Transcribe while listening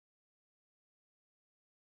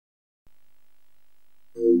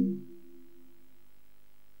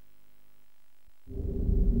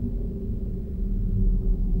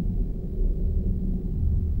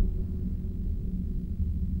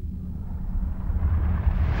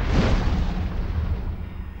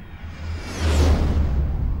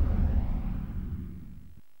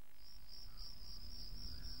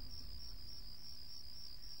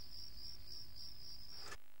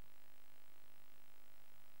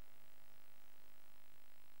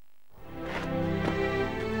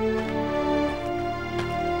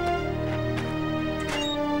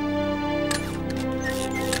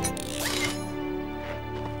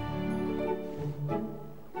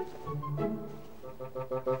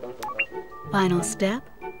Final step,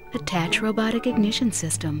 attach robotic ignition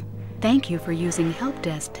system. Thank you for using help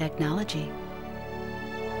desk technology.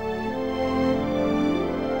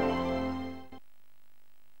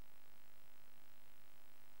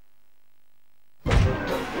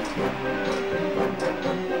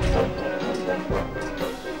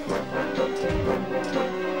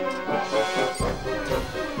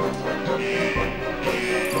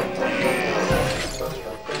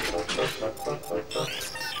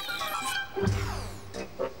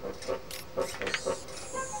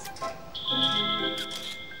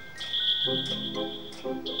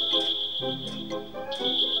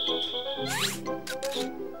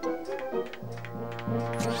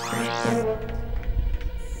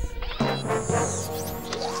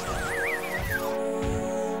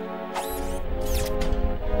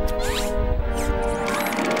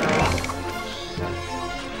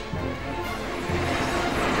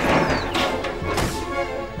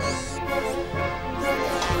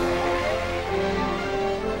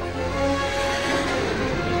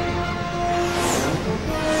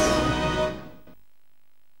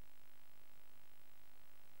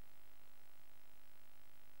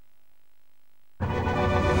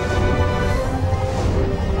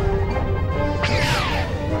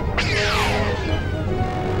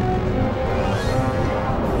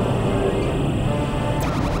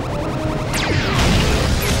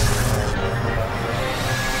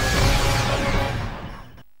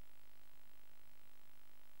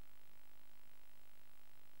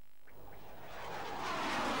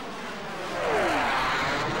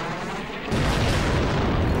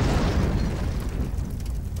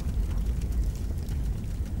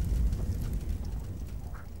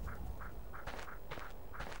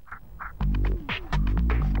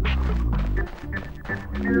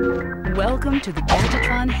 Welcome to the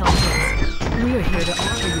Gadgetron Help Desk. We are here to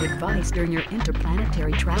offer you advice during your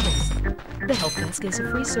interplanetary travels. The Help Desk is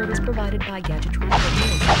a free service provided by Gadgetron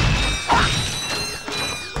Corporation.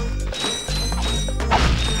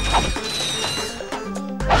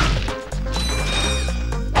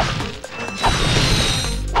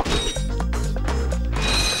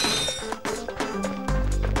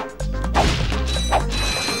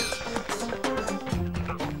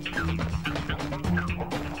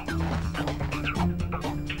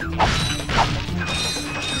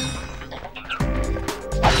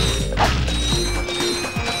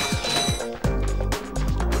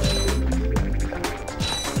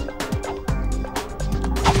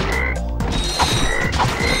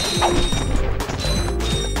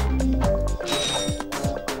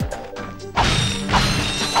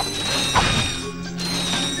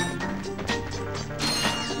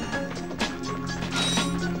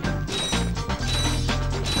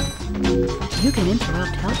 You can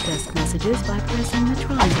interrupt help desk messages by pressing the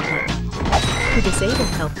triangle button. To disable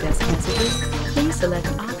help desk messages, please select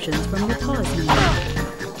options from the pause menu.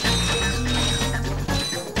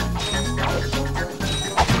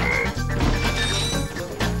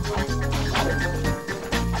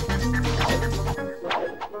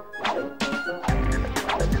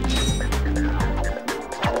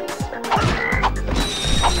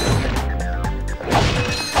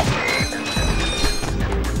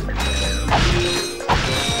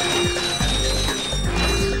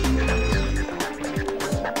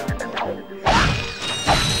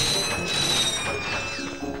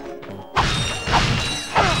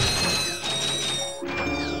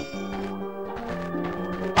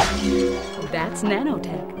 That's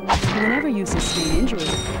nanotech. Whenever you sustain injury,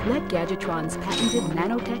 let Gadgetron's patented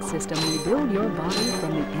nanotech system rebuild your body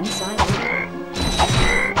from the inside out.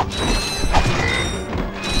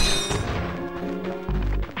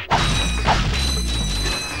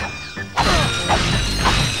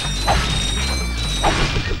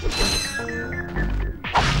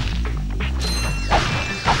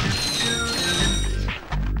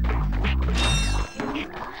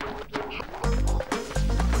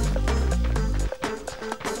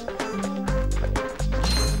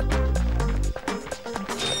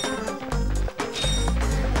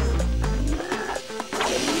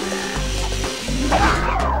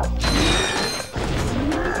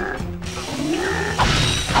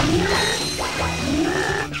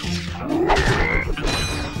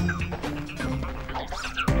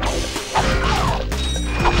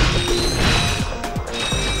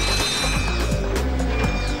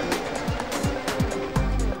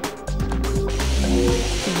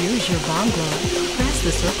 Your bomb glove, press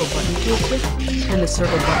the circle button to equip, and the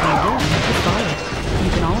circle button again to fire.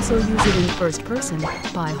 You can also use it in first person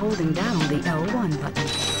by holding down the L1 button.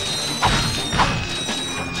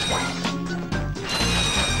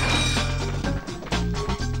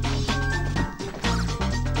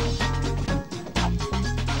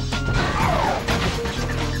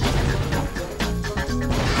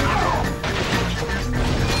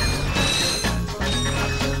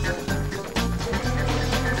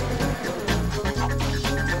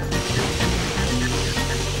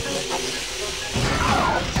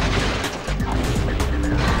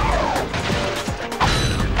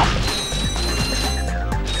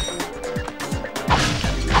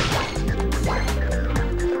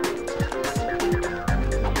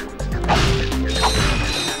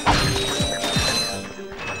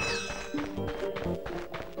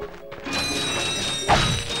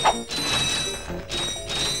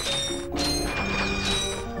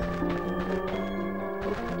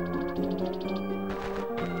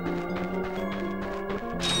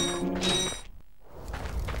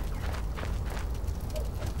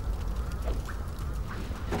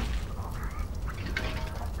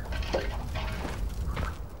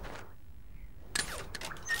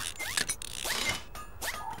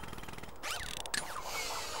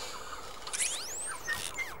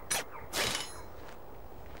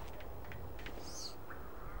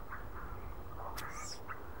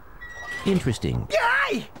 Interesting.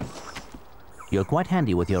 Yay! You're quite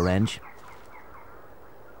handy with your wrench.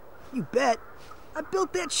 You bet. I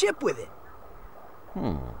built that ship with it.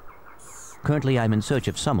 Currently, I'm in search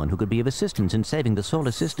of someone who could be of assistance in saving the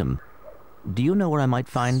solar system. Do you know where I might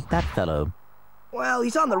find that fellow? Well,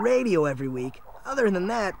 he's on the radio every week. Other than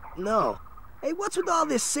that, no. Hey, what's with all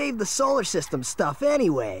this save the solar system stuff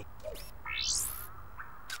anyway?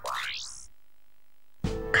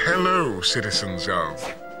 Hello, citizens of...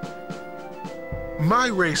 My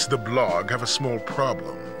race, the Blog, have a small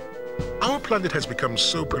problem. Our planet has become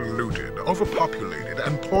so polluted, overpopulated,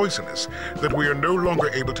 and poisonous that we are no longer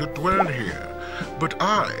able to dwell here. But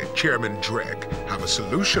I, Chairman Drek, have a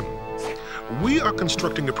solution. We are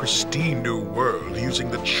constructing a pristine new world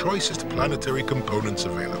using the choicest planetary components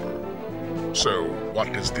available. So,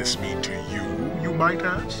 what does this mean to you might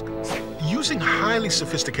ask? Using highly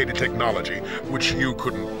sophisticated technology, which you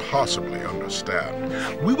couldn't possibly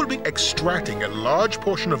understand, we will be extracting a large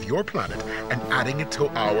portion of your planet and adding it to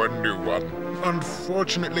our new one.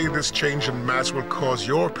 Unfortunately, this change in mass will cause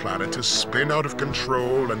your planet to spin out of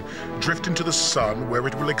control and drift into the sun, where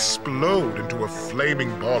it will explode into a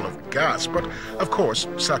flaming ball of gas. But, of course,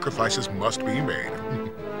 sacrifices must be made.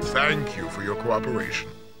 Thank you for your cooperation.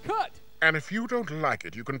 Cut! And if you don't like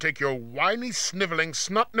it, you can take your whiny, sniveling,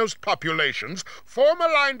 snot-nosed populations, form a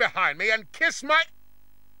line behind me, and kiss my...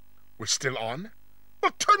 We're still on?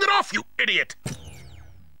 Well, turn it off, you idiot!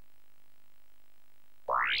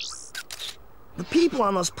 The people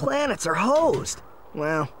on those planets are hosed.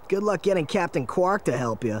 Well, good luck getting Captain Quark to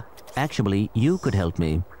help you. Actually, you could help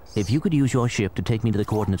me. If you could use your ship to take me to the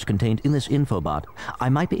coordinates contained in this infobot, I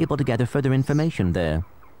might be able to gather further information there.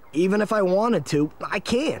 Even if I wanted to, I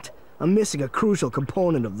can't. I'm missing a crucial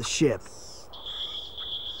component of the ship.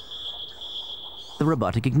 The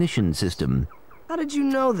robotic ignition system. How did you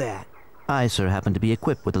know that? I, sir, happen to be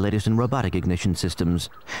equipped with the latest in robotic ignition systems.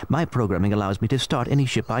 My programming allows me to start any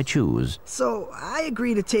ship I choose. So, I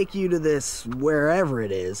agree to take you to this, wherever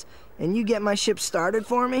it is, and you get my ship started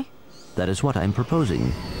for me? That is what I'm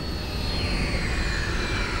proposing.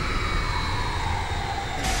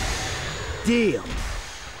 Deal.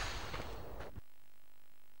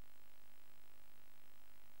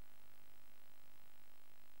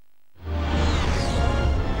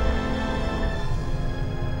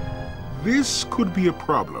 This could be a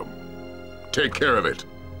problem. Take care of it.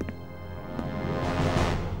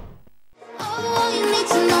 All you need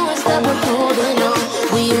to know is that we're holding on.